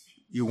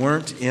You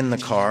weren't in the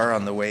car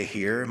on the way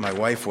here. My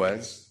wife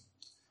was.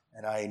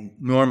 And I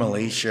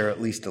normally share at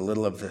least a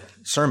little of the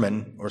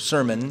sermon or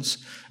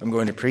sermons I'm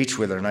going to preach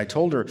with her. And I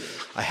told her,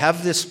 I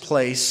have this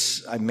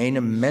place. I made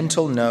a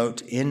mental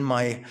note in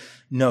my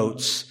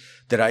notes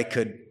that I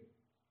could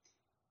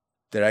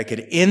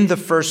end the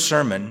first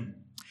sermon,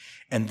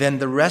 and then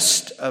the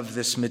rest of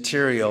this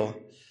material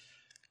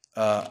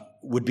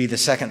would be the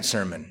second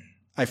sermon.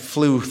 I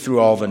flew through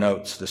all the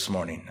notes this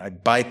morning. I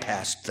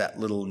bypassed that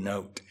little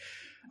note.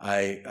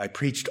 I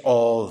preached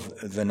all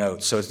the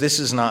notes. So this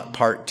is not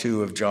part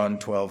 2 of John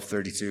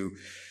 12:32,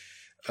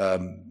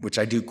 which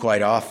I do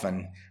quite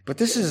often. But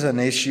this is an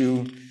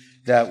issue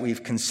that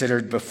we've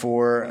considered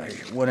before. I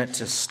wanted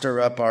to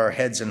stir up our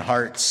heads and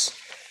hearts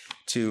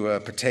to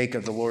partake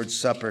of the Lord's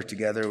Supper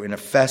together in a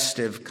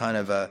festive kind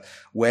of a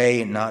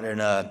way, not in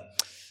a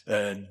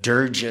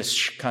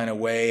dirgish kind of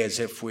way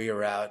as if we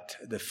are at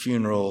the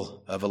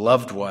funeral of a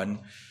loved one. It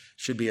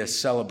should be a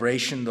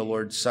celebration, the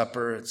Lord's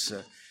Supper. It's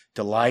a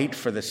delight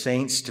for the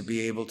saints to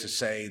be able to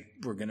say,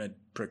 we're going to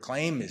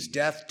proclaim his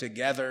death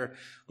together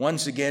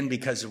once again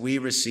because we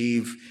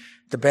receive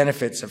the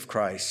benefits of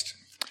Christ.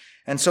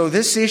 And so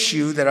this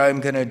issue that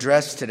I'm going to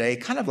address today,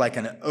 kind of like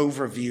an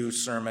overview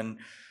sermon,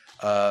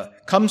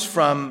 comes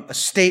from a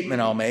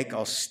statement I'll make.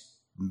 I'll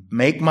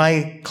make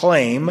my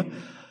claim.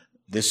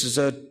 This is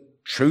a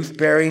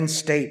truth-bearing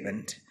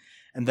statement.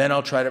 And then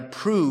I'll try to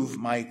prove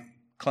my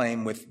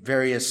claim with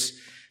various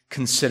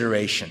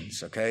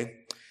considerations, okay?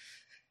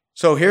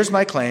 So here's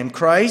my claim.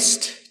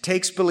 Christ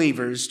takes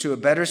believers to a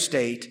better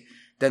state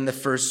than the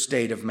first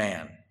state of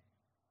man.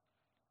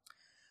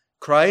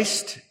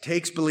 Christ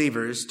takes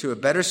believers to a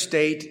better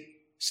state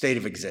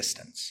of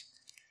existence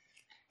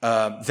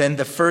than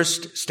the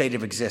first state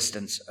of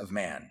existence of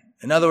man.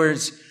 In other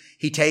words,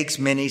 he takes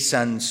many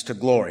sons to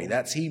glory.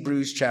 That's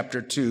Hebrews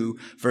chapter 2,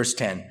 verse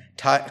 10.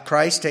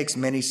 Christ takes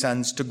many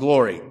sons to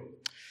glory.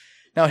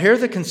 Now, here are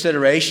the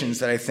considerations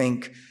that I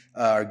think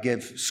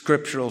give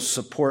scriptural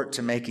support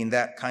to making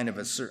that kind of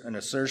an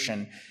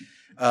assertion.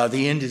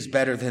 The end is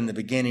better than the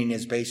beginning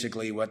is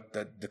basically what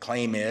the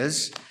claim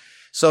is.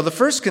 So the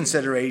first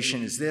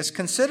consideration is this.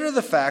 Consider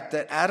the fact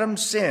that Adam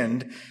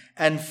sinned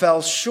and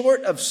fell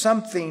short of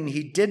something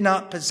he did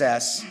not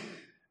possess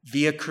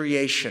via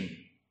creation.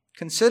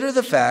 Consider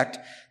the fact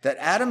that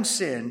Adam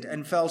sinned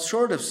and fell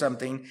short of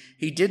something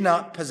he did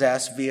not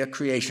possess via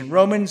creation.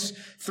 Romans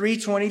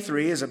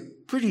 3:23 is a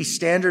pretty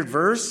standard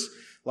verse.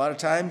 A lot of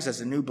times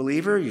as a new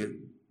believer,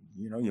 you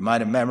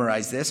might have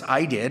memorized this.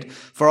 I did.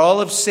 For all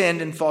have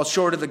sinned and fall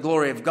short of the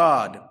glory of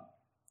God.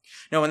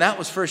 Now, when that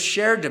was first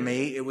shared to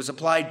me, it was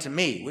applied to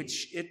me,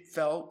 which it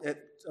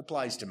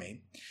applies to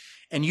me.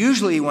 And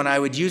usually when I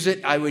would use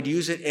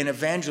it in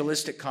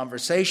evangelistic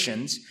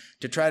conversations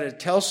to try to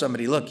tell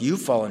somebody, look,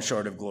 you've fallen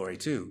short of glory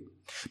too.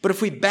 But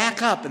if we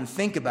back up and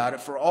think about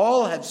it, for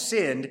all have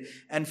sinned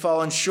and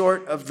fallen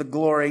short of the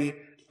glory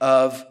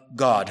of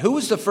God. Who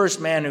was the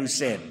first man who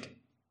sinned?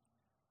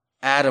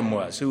 Adam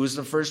was. Who was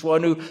the first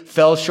one who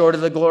fell short of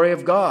the glory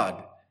of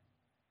God?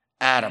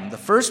 Adam. The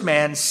first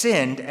man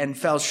sinned and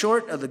fell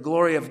short of the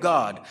glory of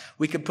God.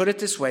 We could put it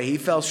this way. He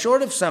fell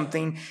short of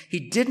something he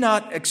did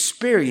not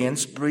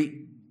experience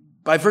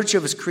by virtue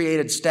of his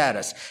created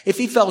status. If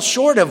he fell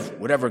short of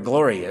whatever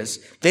glory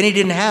is, then he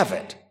didn't have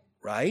it,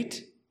 right?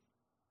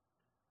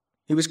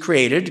 He was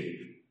created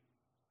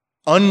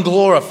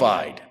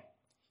unglorified.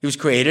 He was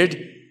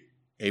created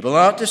able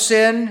not to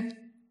sin,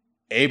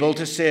 able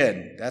to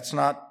sin. That's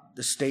not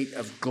the state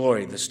of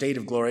glory. The state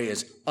of glory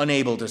is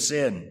unable to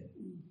sin.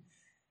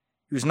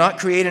 He was not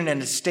created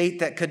in a state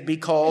that could be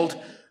called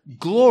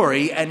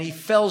glory, and he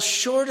fell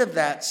short of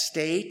that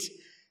state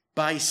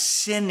by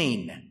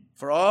sinning.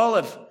 For all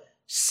have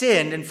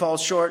sinned and fall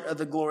short of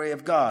the glory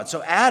of God.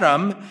 So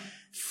Adam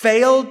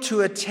failed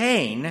to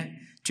attain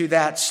to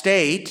that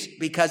state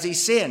because he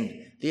sinned.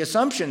 The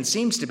assumption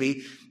seems to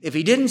be if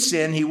he didn't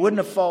sin, he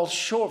wouldn't have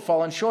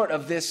fallen short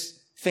of this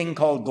thing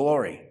called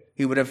glory.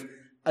 He would have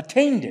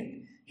attained it.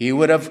 He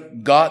would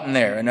have gotten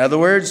there. In other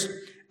words,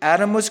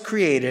 Adam was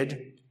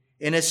created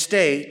in a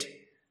state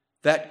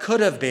that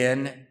could have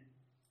been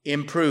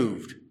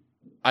improved.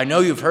 I know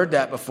you've heard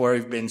that before.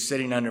 You've been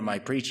sitting under my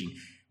preaching.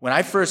 When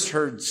I first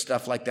heard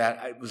stuff like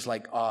that, it was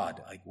like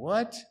odd. Like,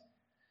 what?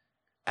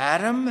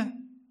 Adam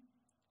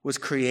was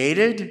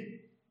created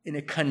in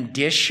a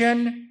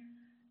condition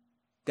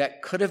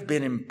that could have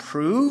been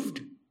improved?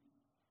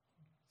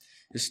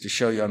 Just to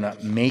show you I'm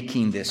not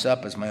making this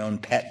up as my own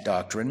pet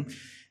doctrine,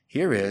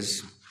 here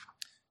is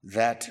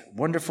that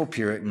wonderful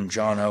Puritan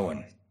John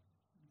Owen.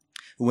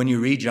 When you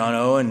read John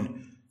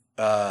Owen,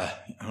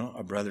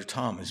 our brother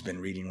Tom has been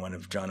reading one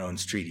of John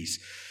Owen's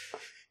treatises.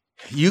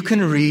 You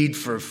can read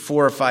for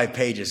 4 or 5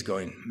 pages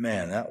going,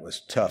 man, that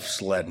was tough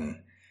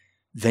sledding.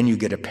 Then you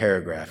get a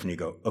paragraph and you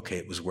go, okay,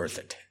 it was worth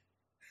it.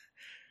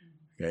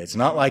 Okay, it's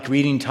not like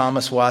reading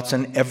Thomas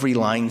Watson, every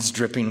line's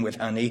dripping with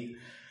honey.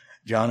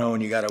 John Owen,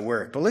 you got to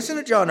work. But listen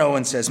to John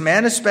Owen says,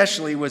 man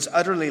especially was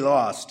utterly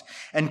lost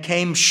and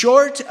came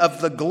short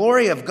of the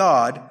glory of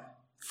God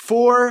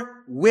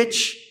for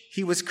which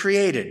he was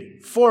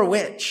created. For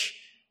which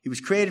He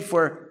was created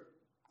for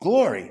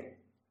glory.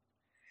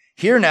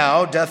 Here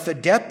now doth the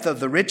depth of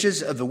the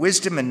riches of the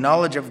wisdom and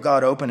knowledge of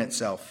God open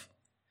itself.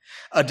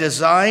 A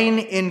design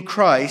in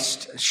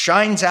Christ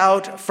shines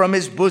out from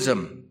his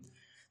bosom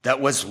that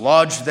was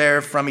lodged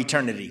there from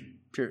eternity.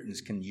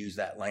 Puritans can use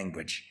that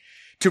language.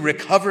 To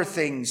recover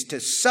things to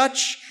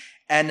such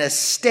an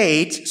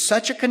estate,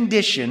 such a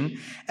condition,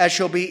 as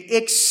shall be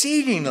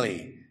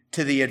exceedingly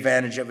to the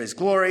advantage of his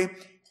glory,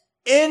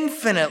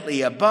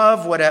 infinitely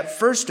above what at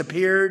first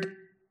appeared,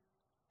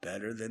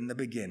 better than the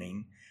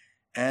beginning,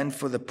 and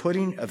for the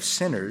putting of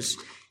sinners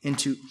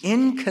into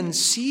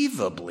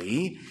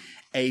inconceivably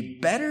a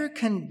better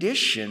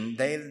condition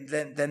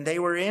than they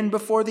were in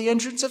before the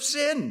entrance of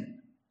sin.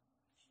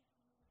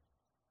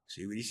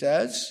 See what he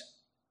says?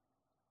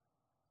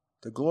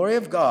 The glory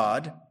of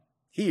God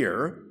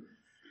here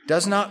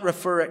does not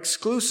refer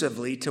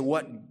exclusively to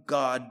what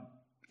God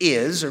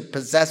is or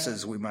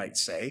possesses, we might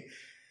say,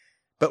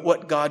 but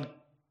what God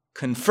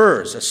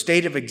confers, a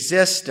state of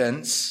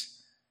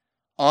existence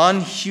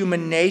on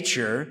human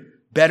nature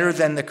better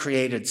than the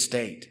created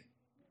state.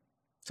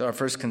 So our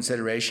first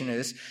consideration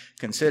is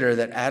consider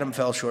that Adam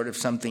fell short of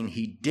something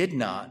he did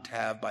not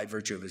have by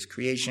virtue of his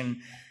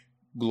creation,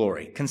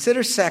 glory.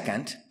 Consider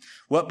second,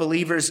 what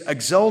believers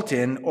exult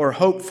in or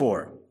hope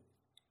for.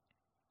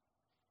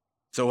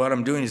 So what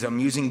I'm doing is I'm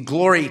using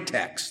glory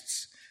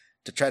texts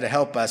to try to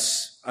help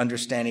us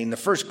understanding the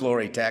first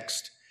glory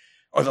text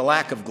or the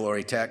lack of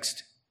glory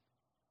text.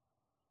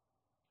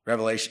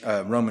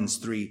 Romans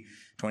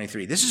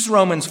 3:23. This is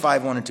Romans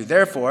 5:1 and 2.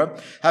 Therefore,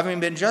 having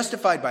been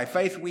justified by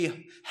faith,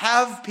 we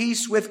have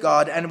peace with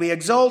God and we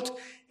exult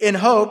in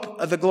hope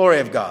of the glory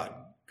of God.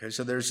 Okay,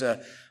 so there's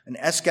an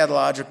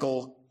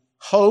eschatological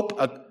hope,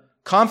 a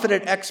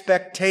confident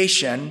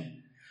expectation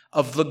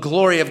of the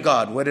glory of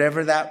God,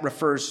 whatever that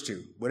refers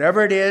to.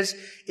 Whatever it is,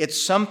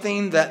 it's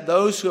something that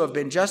those who have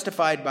been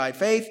justified by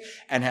faith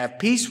and have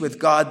peace with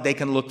God, they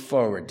can look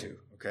forward to.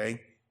 Okay?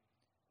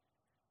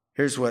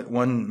 Here's what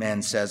one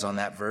man says on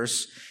that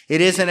verse. It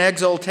is an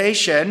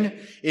exaltation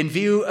in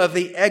view of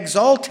the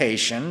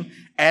exaltation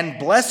and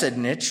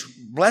blessedness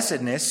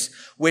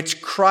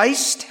which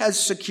Christ has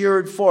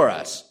secured for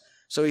us.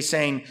 So he's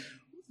saying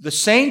the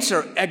saints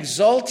are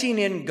exulting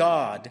in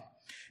God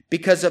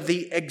because of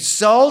the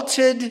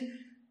exalted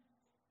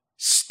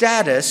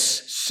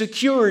status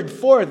secured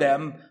for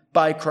them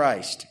by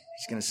Christ.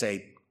 He's going to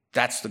say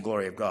that's the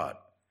glory of God.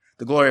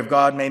 The glory of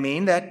God may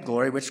mean that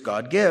glory which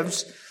God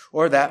gives,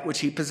 or that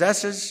which he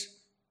possesses.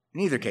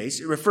 In either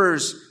case, it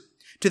refers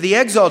to the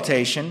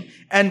exaltation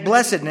and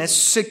blessedness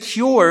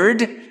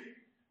secured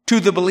to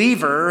the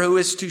believer who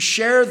is to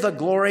share the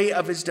glory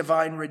of his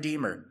divine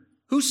Redeemer.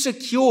 Who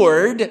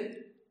secured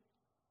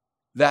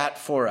that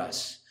for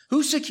us?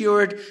 Who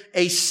secured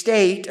a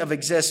state of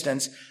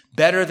existence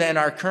better than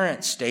our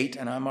current state?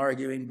 And I'm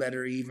arguing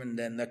better even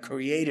than the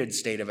created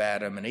state of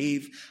Adam and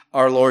Eve,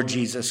 our Lord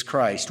Jesus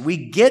Christ. We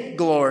get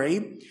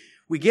glory.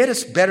 We get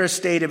a better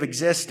state of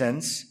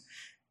existence.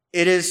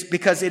 It is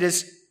because it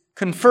is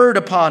conferred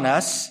upon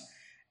us,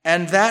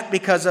 and that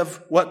because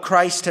of what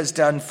Christ has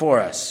done for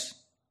us.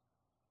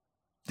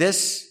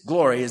 This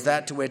glory is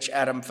that to which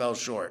Adam fell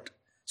short,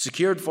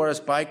 secured for us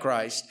by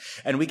Christ,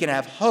 and we can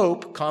have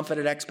hope,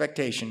 confident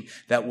expectation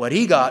that what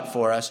he got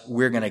for us,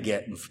 we're going to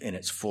get in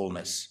its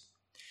fullness.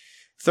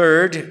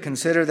 Third,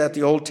 consider that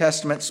the Old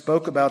Testament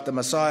spoke about the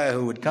Messiah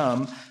who would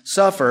come,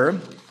 suffer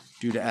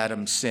due to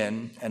Adam's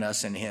sin and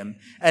us in him,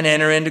 and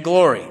enter into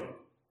glory.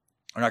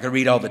 I'm not going to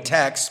read all the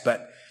texts,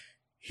 but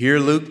here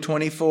Luke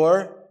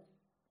 24,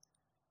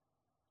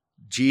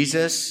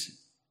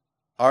 Jesus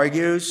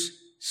argues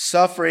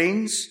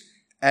sufferings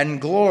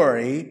and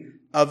glory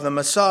of the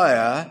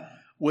Messiah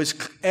was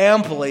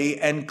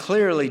amply and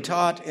clearly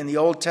taught in the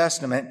Old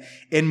Testament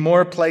in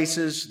more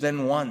places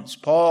than once.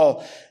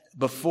 Paul,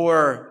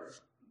 before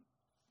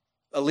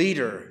a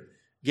leader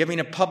giving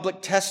a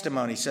public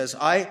testimony, says,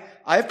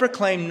 I've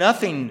proclaimed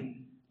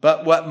nothing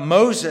but what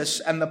Moses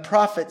and the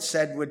prophets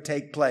said would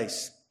take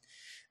place.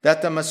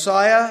 That the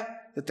Messiah,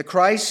 that the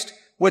Christ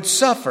would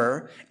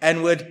suffer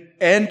and would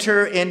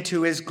enter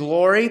into his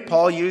glory.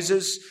 Paul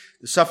uses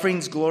the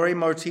suffering's glory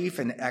motif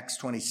in Acts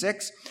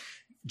 26.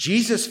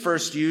 Jesus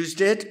first used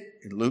it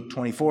in Luke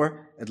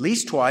 24 at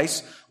least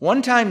twice.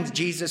 One time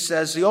Jesus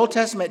says the Old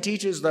Testament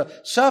teaches the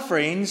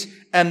sufferings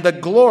and the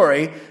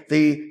glory,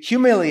 the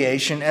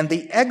humiliation and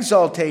the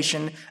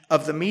exaltation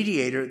of the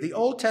mediator. The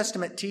Old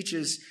Testament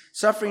teaches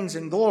sufferings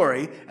and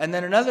glory. And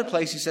then another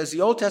place he says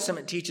the Old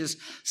Testament teaches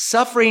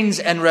sufferings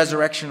and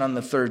resurrection on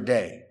the third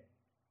day.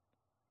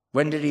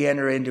 When did he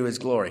enter into his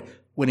glory?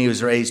 When he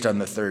was raised on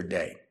the third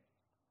day.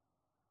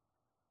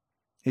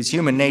 His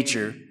human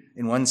nature,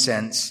 in one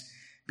sense,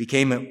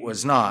 became it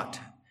was not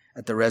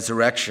at the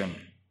resurrection.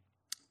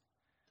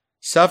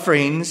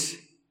 Sufferings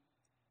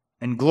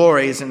and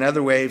glory is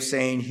another way of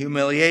saying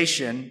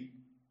humiliation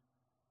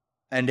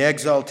and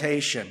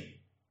exaltation.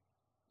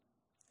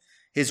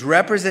 His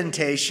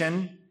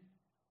representation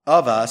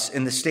of us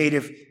in the state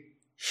of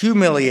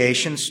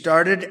humiliation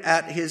started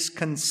at his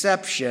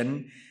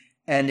conception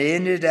and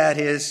ended at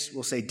his,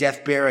 we'll say,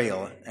 death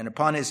burial. And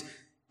upon his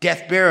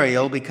death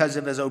burial, because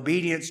of his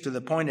obedience to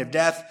the point of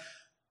death,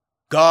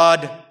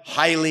 God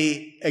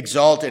highly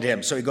exalted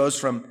him. So he goes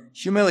from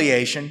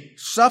humiliation,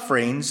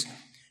 sufferings,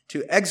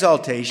 to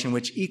exaltation,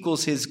 which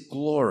equals his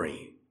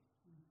glory.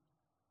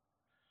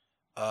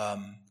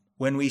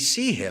 When we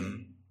see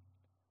him,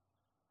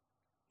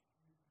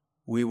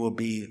 we will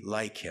be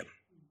like him.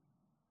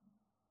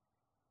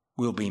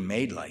 We'll be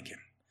made like him.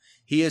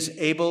 He is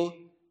able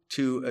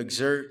to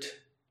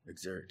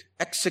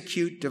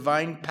execute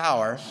divine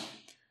power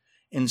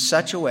in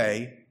such a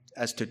way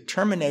as to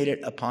terminate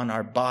it upon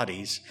our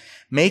bodies,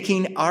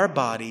 making our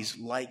bodies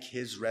like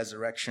his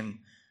resurrection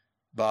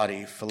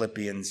body.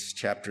 Philippians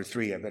chapter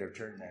 3. I better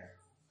turn there.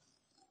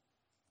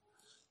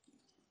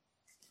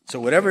 So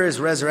whatever his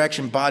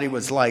resurrection body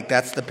was like,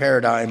 that's the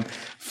paradigm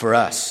for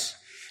us.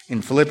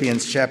 In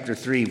Philippians chapter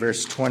 3,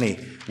 verse 20,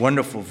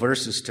 wonderful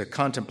verses to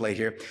contemplate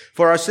here.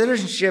 For our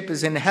citizenship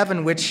is in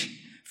heaven,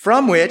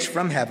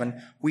 from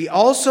heaven, we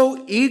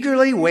also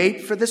eagerly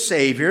wait for the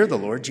Savior, the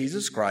Lord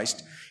Jesus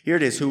Christ. Here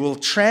it is, who will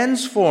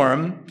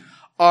transform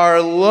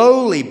our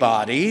lowly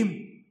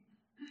body,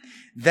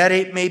 that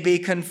it may be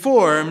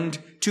conformed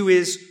to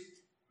his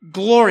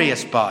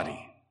glorious body,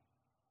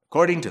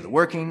 according to the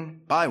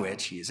working by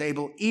which he is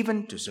able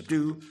even to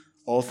subdue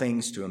all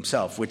things to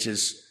himself, which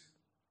is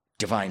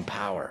divine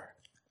power.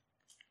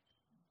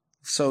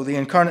 So the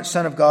incarnate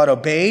Son of God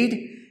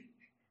obeyed.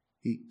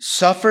 He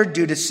suffered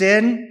due to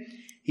sin.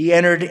 He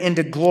entered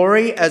into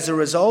glory as a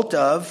result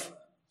of,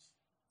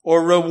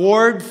 or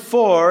reward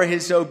for,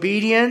 his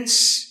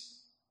obedience.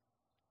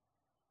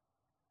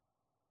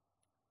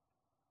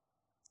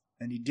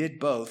 And he did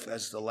both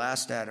as the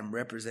last Adam,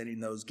 representing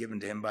those given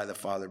to him by the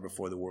Father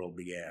before the world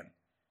began.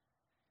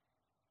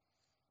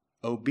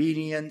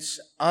 Obedience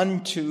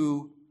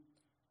unto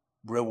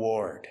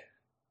reward.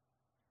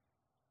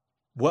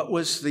 What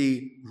was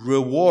the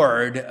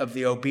reward of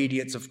the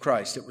obedience of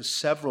Christ? It was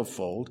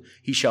severalfold.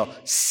 He shall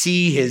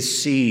see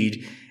his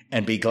seed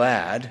and be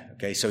glad.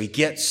 Okay, so he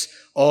gets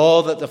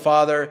all that the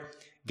Father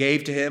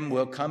gave to him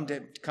will come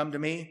to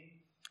me.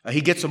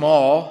 He gets them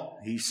all.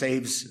 He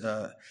saves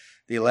the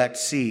elect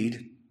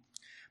seed.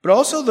 But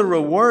also the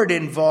reward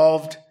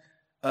involved,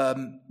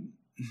 can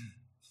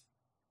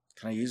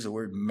I use the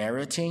word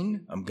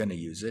meriting? I'm going to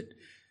use it.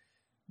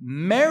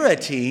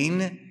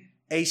 Meriting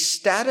a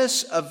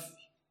status of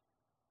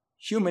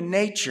human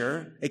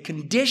nature, a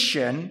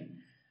condition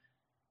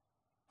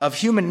of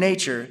human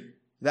nature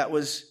that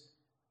was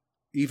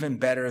even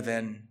better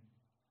than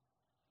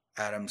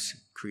Adam's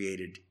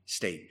created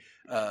state.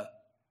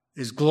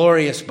 His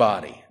glorious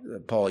body,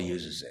 Paul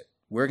uses it.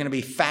 We're going to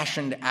be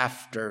fashioned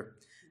after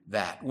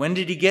that. When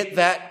did he get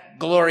that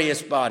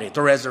glorious body?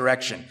 The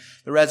resurrection.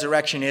 The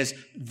resurrection is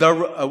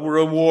a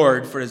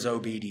reward for his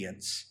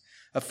obedience.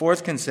 A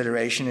fourth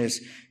consideration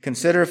is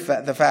consider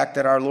the fact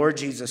that our Lord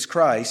Jesus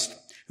Christ,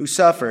 who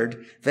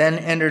suffered, then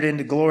entered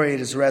into glory at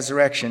his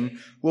resurrection,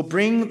 will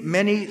bring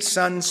many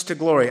sons to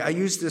glory. I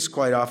use this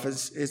quite often.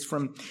 It's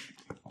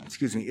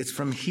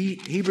from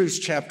Hebrews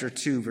chapter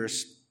 2,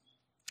 verse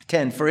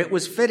 10. For it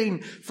was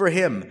fitting for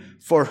him,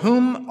 for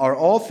whom are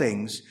all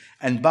things,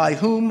 and by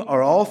whom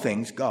are all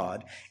things,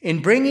 God,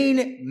 in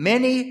bringing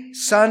many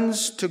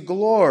sons to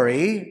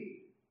glory,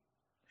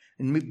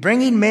 in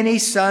bringing many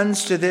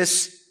sons to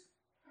this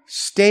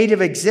state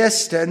of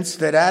existence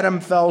that Adam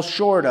fell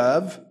short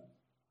of.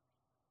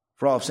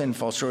 For all of sin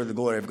falls short of the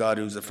glory of God,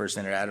 who's the first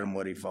sinner. Adam,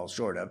 what he falls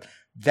short of.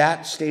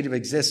 That state of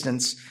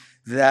existence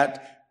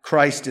that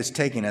Christ is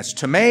taking us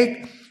to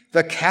make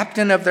the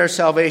captain of their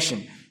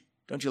salvation.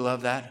 Don't you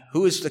love that?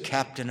 Who is the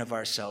captain of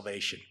our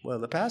salvation? Well,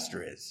 the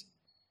pastor is.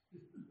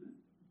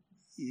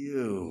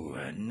 You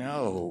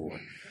know.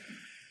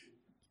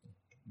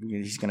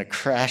 He's going to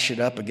crash it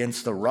up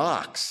against the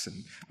rocks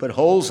and put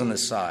holes in the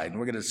side, and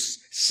we're going to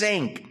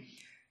sink.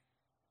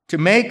 To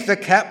make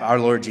our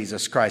Lord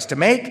Jesus Christ, to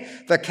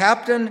make the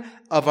captain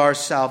of our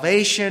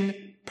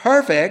salvation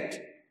perfect,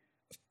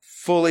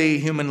 fully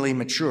humanly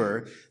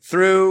mature,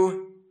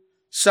 through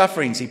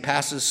sufferings. He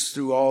passes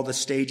through all the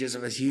stages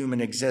of his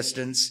human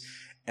existence,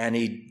 and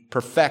he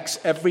perfects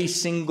every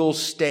single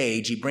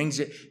stage. He brings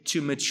it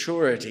to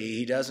maturity.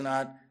 He does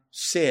not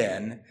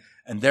sin,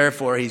 and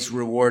therefore he's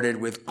rewarded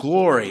with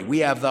glory. We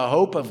have the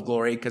hope of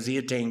glory because he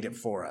attained it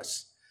for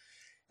us.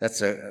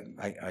 That's,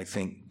 I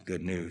think,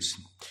 good news.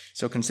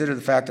 So consider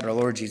the fact that our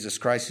Lord Jesus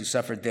Christ, who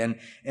suffered then,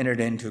 entered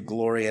into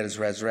glory at his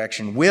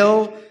resurrection,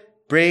 will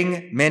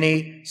bring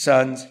many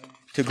sons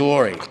to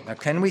glory. Now,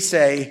 can we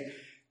say,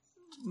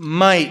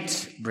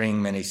 might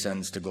bring many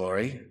sons to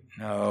glory?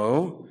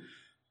 No.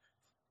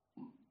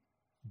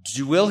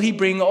 Will he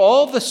bring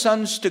all the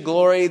sons to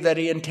glory that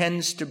he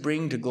intends to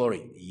bring to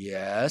glory?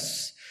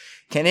 Yes.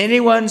 Can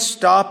anyone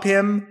stop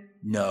him?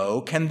 No.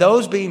 Can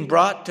those being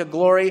brought to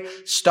glory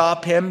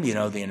stop him? You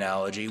know the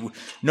analogy.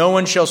 No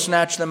one shall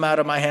snatch them out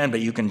of my hand, but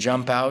you can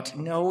jump out.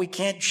 No, we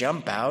can't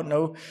jump out.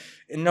 No,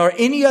 nor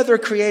any other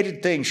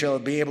created thing shall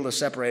be able to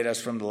separate us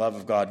from the love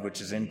of God,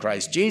 which is in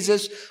Christ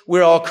Jesus.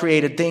 We're all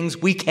created things.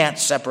 We can't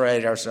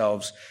separate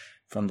ourselves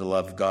from the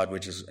love of God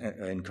which is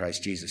in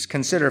Christ Jesus.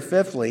 Consider,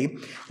 fifthly,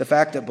 the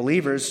fact that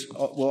believers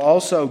will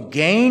also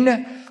gain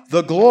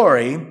the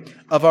glory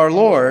of our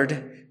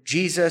Lord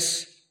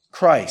Jesus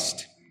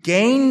Christ.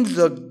 Gain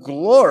the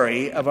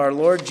glory of our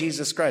Lord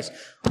Jesus Christ.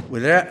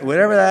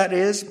 Whatever that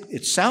is,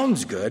 it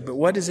sounds good, but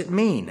what does it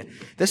mean?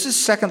 This is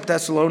 2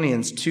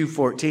 Thessalonians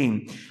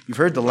 2:14. You've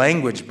heard the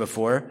language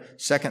before.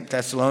 2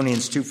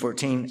 Thessalonians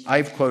 2:14.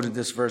 I've quoted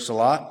this verse a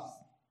lot.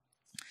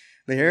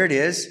 But here it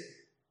is,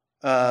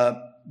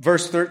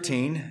 verse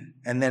 13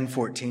 and then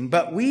 14.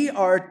 But we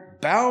are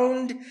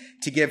bound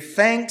to give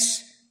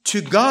thanks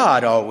to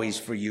God always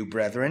for you,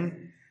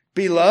 brethren,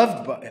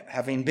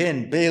 having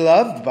been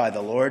beloved by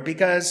the Lord,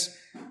 because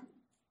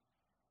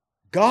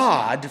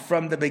God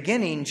from the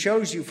beginning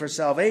chose you for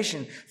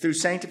salvation through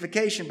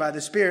sanctification by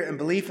the Spirit and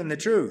belief in the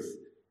truth.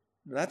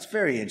 That's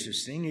very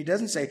interesting. He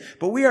doesn't say,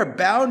 but we are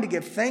bound to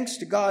give thanks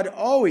to God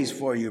always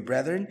for you,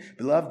 brethren,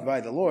 beloved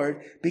by the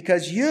Lord,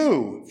 because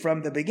you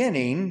from the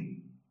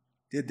beginning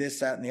did this,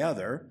 that, and the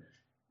other.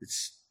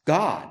 It's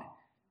God.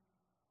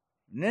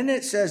 And then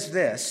it says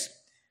this,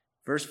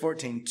 verse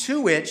 14, to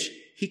which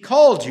he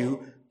called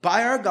you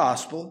by our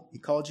gospel, he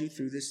called you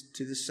through this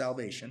to this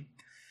salvation,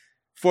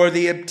 for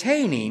the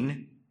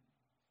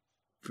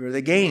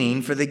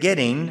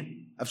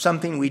getting of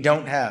something we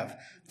don't have,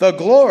 the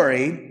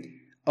glory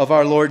of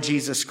our Lord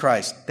Jesus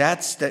Christ.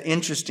 That's the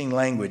interesting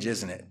language,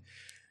 isn't it?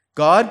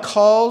 God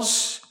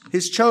calls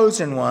his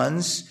chosen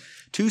ones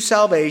to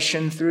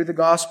salvation through the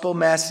gospel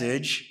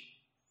message,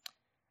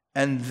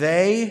 and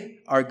they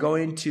are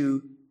going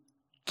to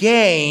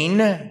gain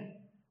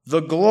the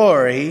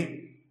glory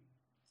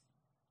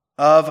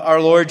of our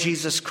Lord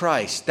Jesus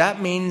Christ.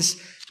 That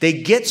means they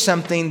get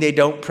something they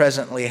don't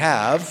presently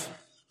have,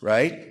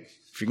 right?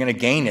 If you're going to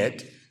gain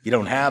it, you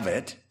don't have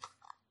it.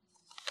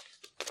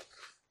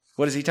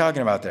 What is he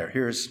talking about there?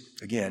 Here's,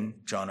 again,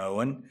 John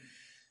Owen.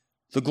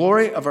 The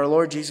glory of our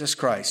Lord Jesus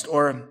Christ,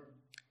 or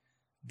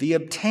the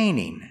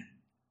obtaining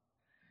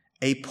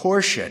a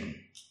portion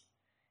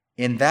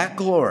in that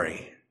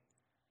glory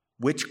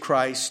which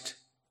Christ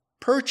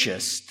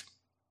purchased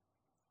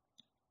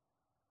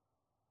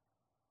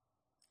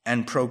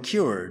and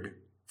procured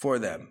for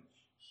them.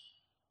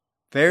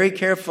 Very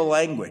careful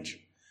language.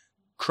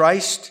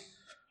 Christ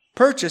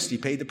purchased, he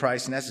paid the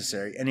price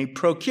necessary, and he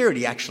procured,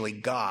 he actually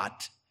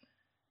got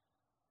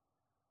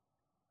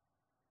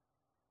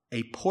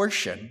a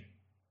portion,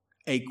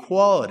 a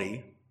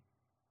quality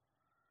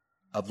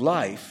of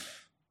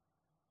life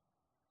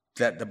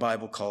that the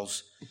Bible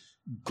calls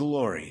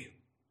glory.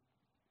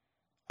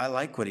 I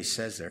like what he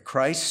says there.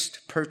 Christ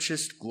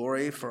purchased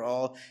glory for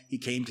all he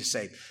came to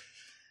save.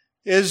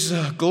 Is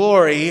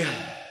glory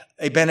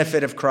a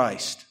benefit of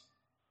Christ?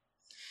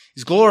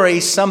 Is glory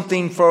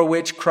something for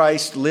which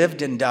Christ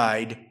lived and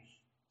died,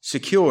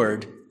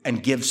 secured,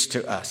 and gives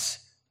to us?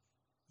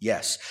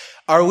 Yes.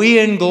 Are we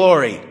in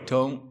glory?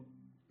 Don't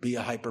be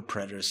a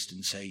hyper-preterist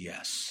and say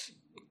yes.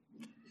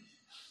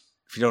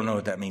 If you don't know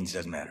what that means, it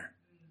doesn't matter.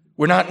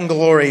 We're not in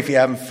glory if you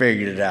haven't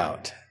figured it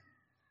out.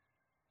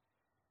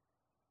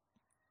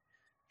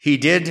 He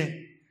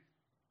did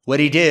what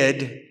he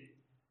did,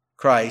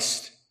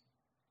 Christ,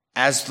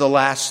 as the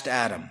last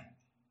Adam.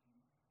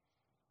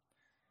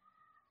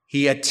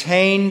 He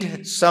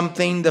attained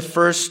something the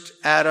first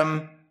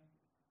Adam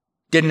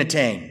didn't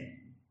attain.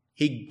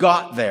 He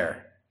got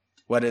there.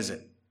 What is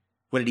it?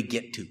 What did he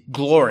get to?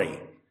 Glory.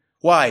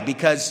 Why?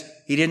 Because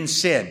he didn't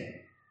sin.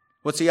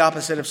 What's the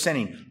opposite of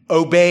sinning?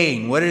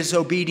 Obeying. What does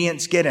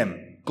obedience get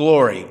him?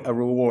 Glory, a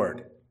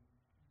reward.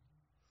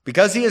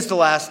 Because he is the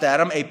last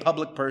Adam, a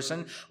public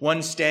person,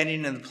 one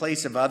standing in the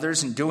place of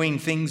others and doing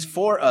things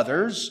for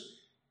others,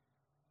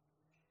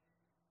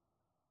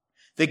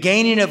 the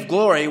gaining of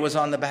glory was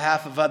on the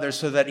behalf of others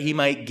so that he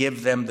might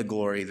give them the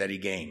glory that he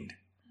gained.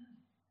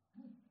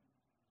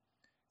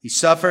 He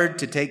suffered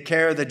to take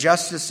care of the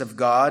justice of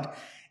God,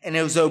 and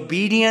his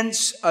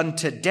obedience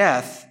unto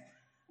death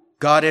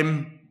got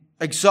him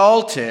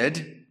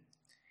exalted,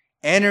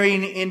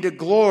 entering into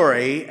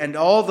glory, and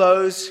all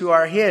those who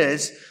are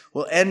his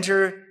will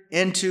enter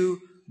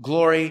into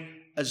glory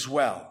as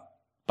well.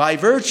 By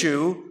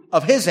virtue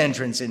of his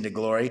entrance into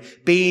glory,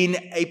 being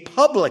a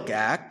public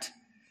act,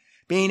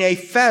 being a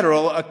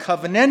federal, a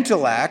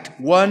covenantal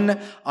act,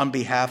 one on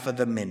behalf of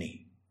the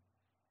many.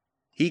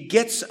 He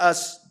gets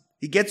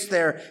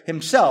there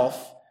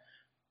himself,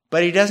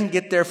 but he doesn't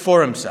get there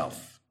for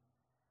himself.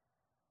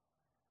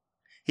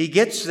 He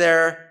gets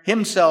there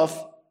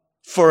himself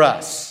for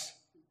us.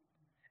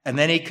 And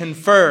then he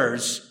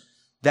confers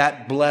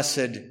that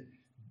blessed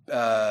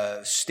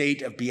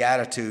state of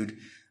beatitude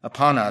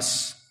upon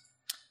us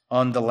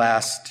on the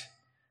last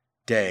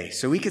day.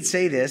 So we could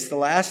say this: the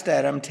last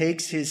Adam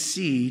takes his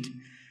seed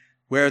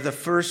where the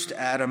first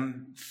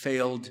Adam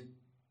failed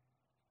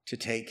to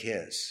take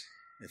his.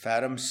 If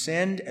Adam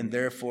sinned and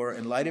therefore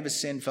in light of his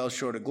sin fell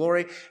short of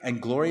glory,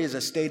 and glory is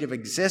a state of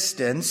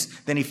existence,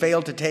 then he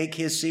failed to take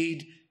his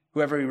seed,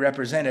 whoever he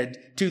represented,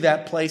 to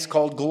that place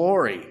called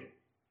glory.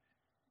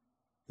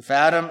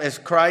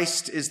 If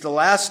Christ is the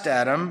last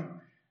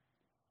Adam,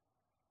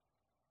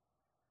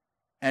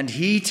 and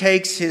he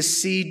takes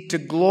his seed to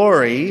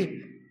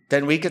glory,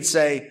 then we could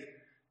say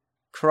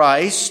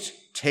Christ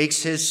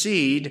takes his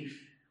seed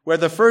where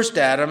the first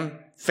Adam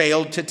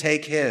failed to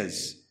take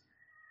his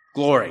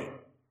glory.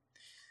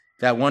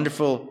 That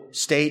wonderful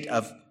state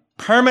of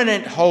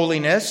permanent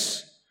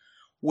holiness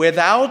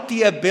without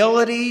the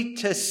ability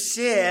to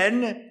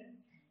sin.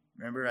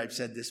 Remember, I've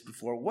said this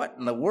before. What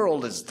in the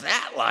world is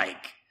that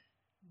like?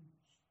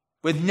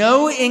 With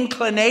no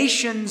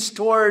inclinations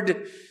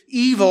toward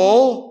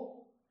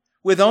evil,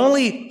 with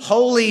only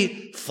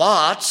holy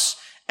thoughts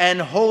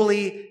and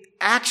holy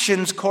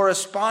actions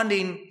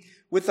corresponding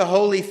with the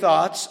holy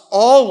thoughts,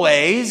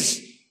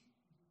 always.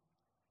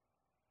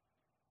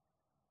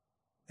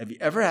 Have you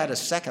ever had a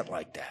second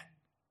like that?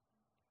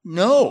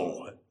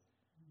 No.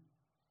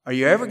 Are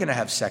you ever going to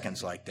have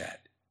seconds like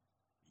that?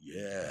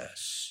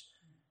 Yes.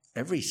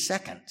 Every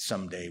second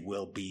someday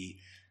will be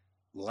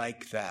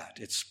like that.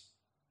 It's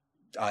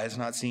eye has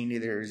not seen,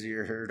 neither has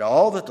ear heard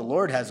all that the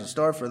Lord has in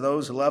store for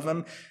those who love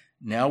him.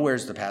 Now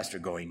where's the pastor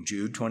going?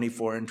 Jude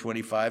 24 and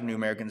 25, New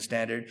American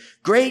Standard.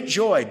 Great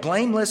joy,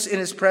 blameless in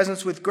his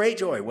presence with great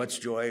joy. What's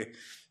joy?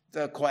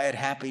 The quiet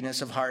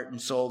happiness of heart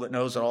and soul that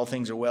knows that all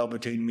things are well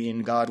between me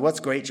and God. What's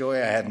great joy?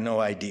 I have no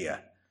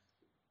idea.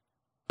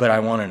 But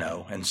I want to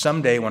know. And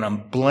someday when I'm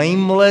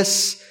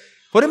blameless,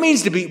 what it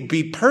means to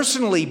be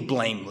personally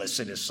blameless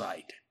in his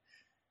sight.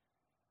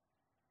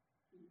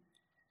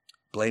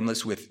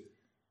 Blameless with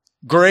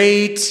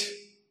great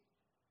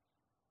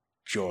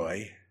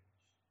joy.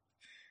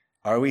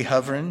 Are we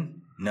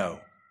hovering?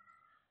 No.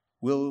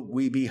 Will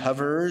we be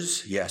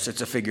hoverers? Yes, it's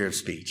a figure of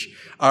speech.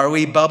 Are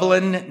we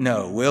bubbling?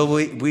 No. Will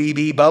we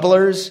be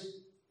bubblers?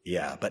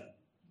 Yeah, but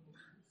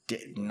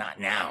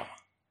not now.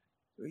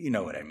 You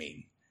know what I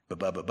mean.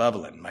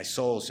 Bubbling. My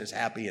soul's just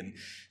happy and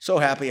so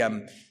happy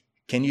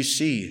can you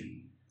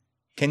see?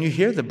 Can you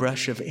hear the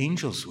brush of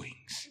angels'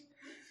 wings?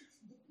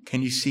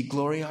 Can you see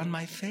glory on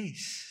my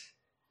face?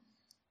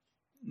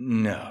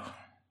 No.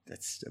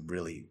 That's a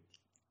really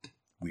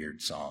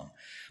weird song.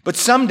 But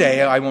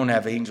someday, I won't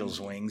have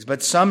angels' wings,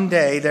 but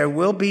someday there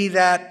will be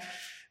that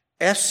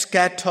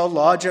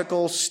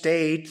eschatological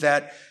state,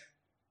 that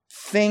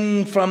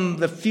thing from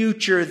the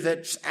future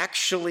that's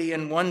actually,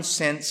 in one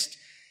sense,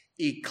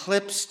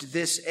 eclipsed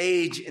this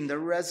age in the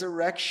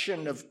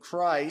resurrection of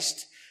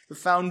Christ. The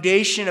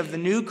foundation of the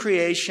new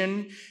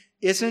creation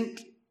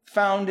isn't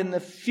found in the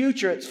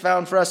future. It's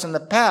found for us in the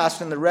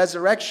past, in the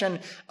resurrection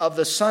of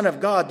the Son of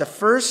God. The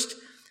first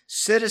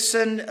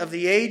citizen of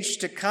the age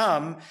to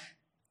come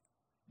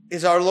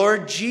is our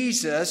Lord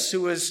Jesus,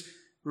 who was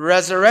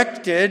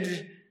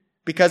resurrected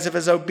because of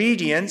his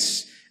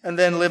obedience and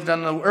then lived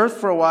on the earth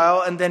for a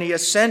while, and then he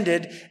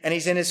ascended, and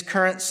he's in his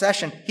current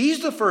session.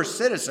 He's the first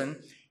citizen.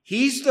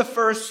 He's the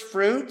first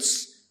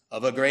fruits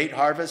of a great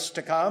harvest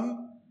to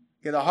come.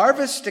 The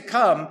harvest to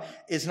come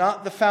is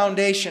not the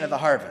foundation of the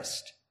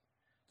harvest.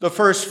 The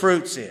first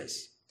fruits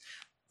is.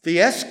 The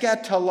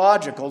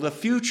eschatological, the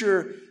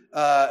future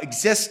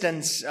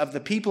existence of the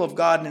people of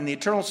God in the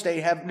eternal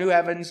state, have new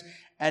heavens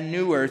and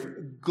new earth.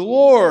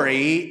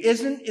 Glory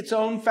isn't its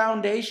own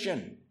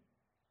foundation.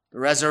 The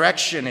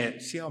resurrection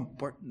is. See how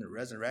important the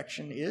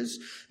resurrection is?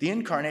 The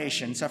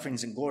incarnation,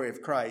 sufferings, and glory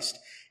of Christ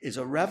is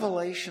a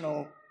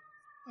revelational,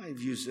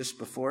 I've used this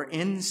before,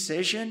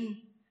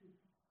 incision.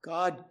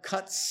 God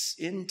cuts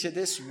into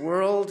this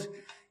world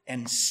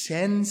and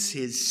sends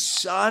his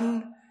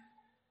Son,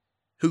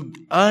 who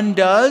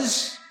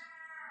undoes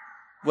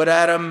what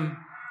Adam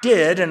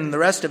did and the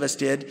rest of us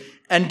did,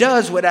 and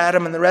does what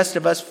Adam and the rest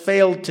of us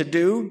failed to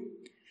do.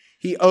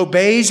 He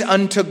obeys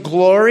unto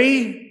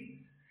glory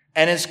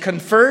and is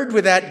conferred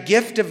with that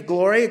gift of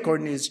glory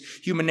according to his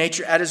human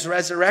nature at his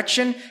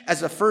resurrection as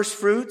the first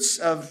fruits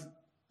of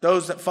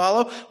those that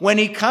follow. When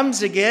he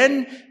comes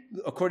again,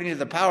 according to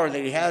the power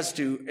that he has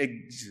to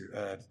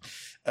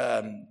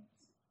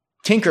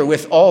tinker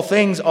with all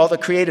things, all the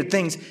created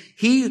things,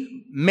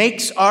 he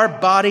makes our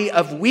body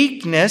of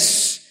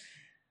weakness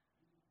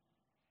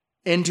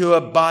into a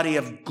body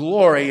of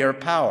glory or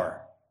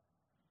power.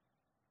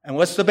 And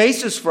what's the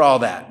basis for all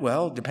that?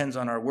 Well, it depends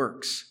on our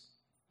works.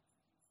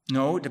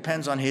 No, it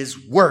depends on his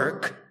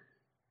work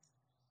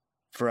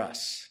for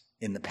us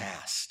in the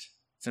past.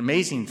 It's an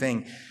amazing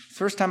thing. The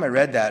first time I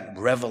read that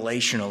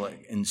revelational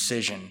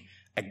incision,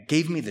 it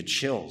gave me the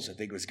chills. I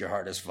think it was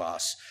Gerhardus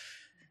Voss.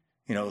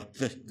 You know,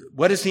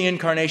 what is the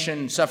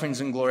incarnation,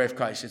 sufferings, and glory of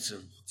Christ? It's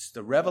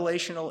the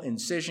revelational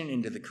incision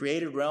into the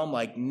created realm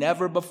like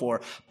never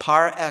before,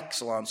 par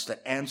excellence,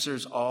 that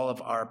answers all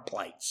of our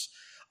plights,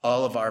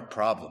 all of our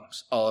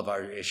problems, all of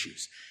our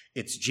issues.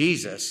 It's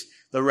Jesus,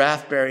 the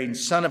wrath-bearing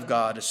Son of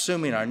God,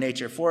 assuming our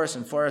nature for us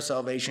and for our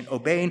salvation,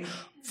 obeying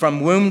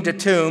from womb to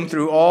tomb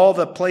through all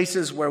the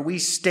places where we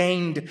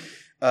stained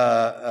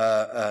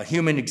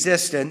human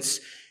existence.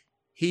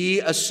 He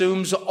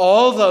assumes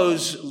all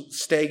those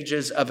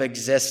stages of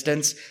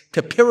existence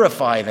to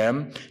purify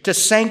them, to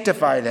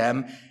sanctify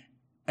them,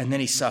 and then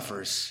he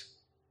suffers.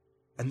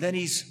 And then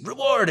he's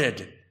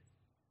rewarded.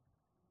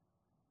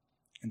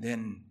 And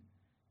then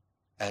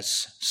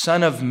as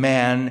Son of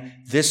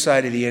Man, this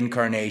side of the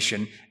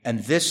incarnation,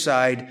 and this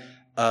side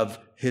of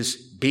his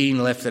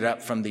being lifted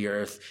up from the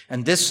earth,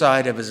 and this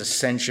side of his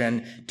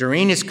ascension,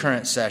 during his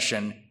current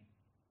session,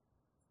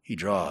 he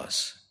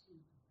draws.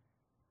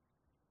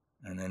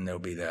 And then there'll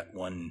be that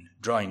one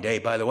drawing day.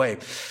 By the way,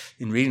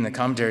 in reading the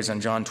commentaries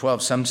on John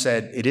 12, some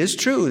said it is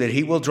true that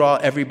he will draw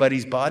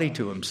everybody's body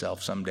to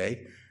himself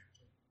someday.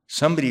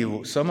 Some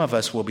of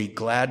us will be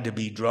glad to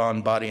be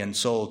drawn body and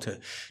soul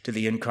to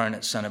the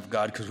incarnate Son of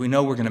God, because we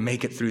know we're going to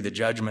make it through the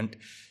judgment.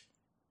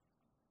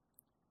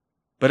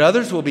 But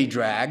others will be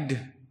dragged.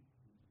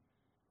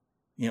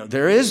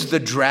 There is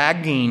the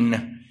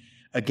dragging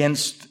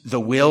against the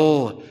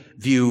will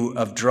view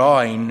of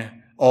drawing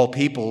all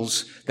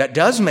peoples that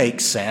does make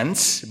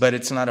sense, but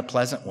it's not a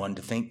pleasant one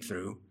to think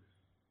through.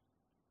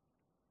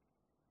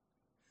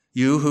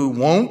 You who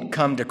won't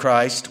come to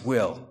Christ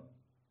will.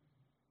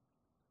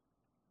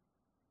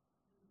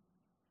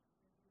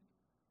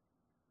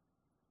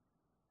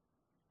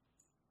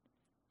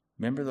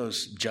 Remember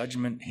those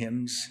judgment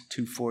hymns,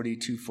 240,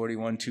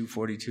 241,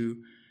 242?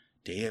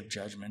 Day of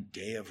judgment,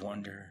 day of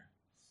wonder.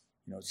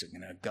 It's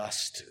an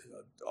august,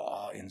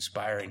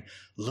 awe-inspiring.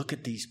 Look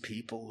at these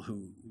people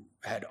who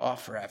had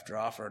offer after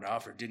offer and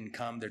offer didn't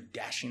come. They're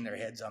dashing their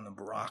heads on the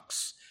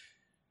rocks.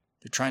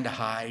 They're trying to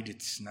hide.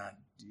 It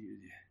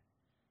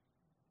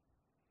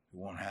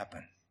won't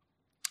happen.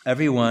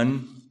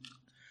 Everyone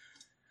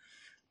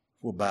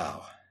will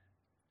bow.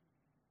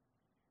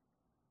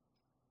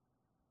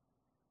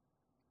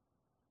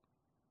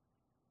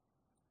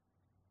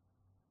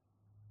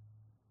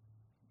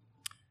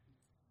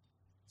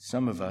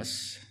 Some of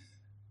us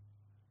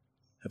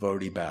have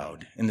already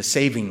bowed in the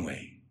saving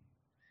way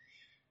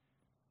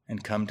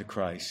and come to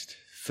Christ,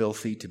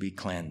 filthy to be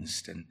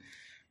cleansed. And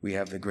we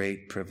have the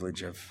great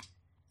privilege of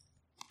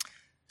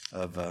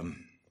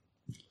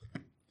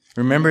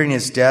remembering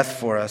his death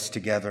for us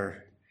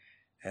together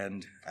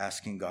and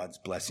asking God's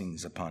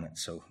blessings upon it.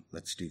 So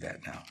let's do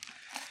that now.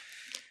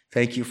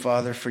 Thank you,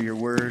 Father, for your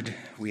word.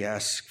 We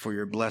ask for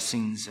your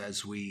blessings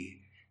as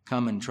we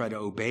come and try to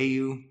obey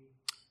you.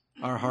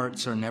 Our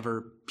hearts are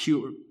never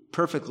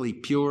perfectly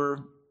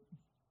pure.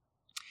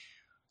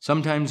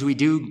 Sometimes we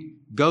do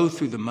go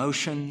through the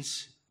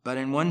motions, but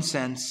in one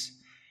sense,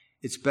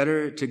 it's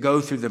better to go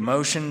through the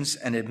motions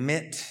and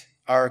admit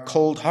our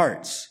cold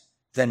hearts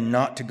than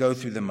not to go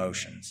through the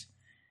motions,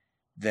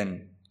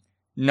 than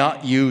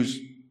not use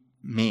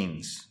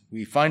means.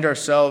 We find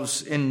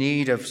ourselves in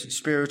need of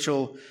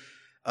spiritual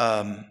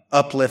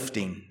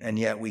uplifting, and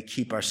yet we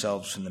keep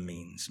ourselves from the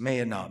means. May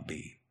it not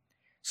be.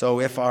 So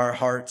if our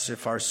hearts,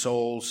 if our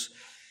souls,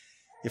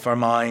 if our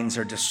minds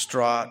are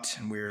distraught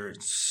and we're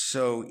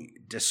so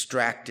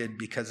distracted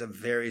because of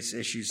various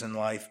issues in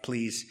life,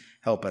 please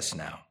help us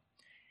now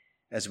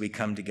as we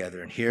come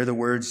together and hear the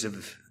words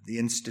of the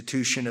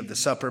institution of the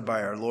supper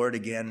by our Lord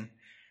again,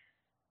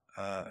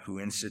 who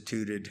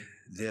instituted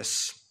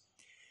this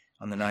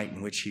on the night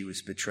in which he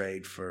was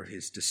betrayed for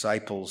his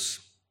disciples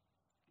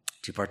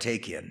to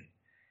partake in,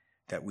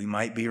 that we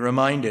might be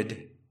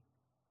reminded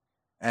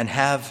and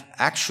have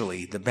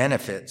actually the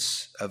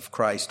benefits of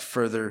Christ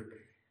further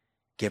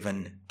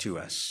given to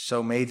us.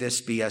 So may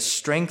this be a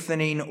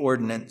strengthening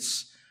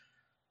ordinance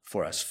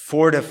for us,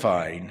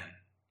 fortifying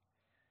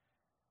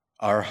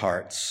our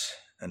hearts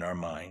and our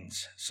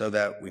minds so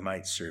that we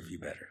might serve you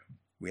better.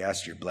 We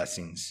ask your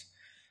blessings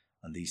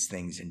on these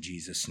things in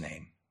Jesus'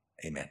 name.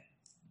 Amen.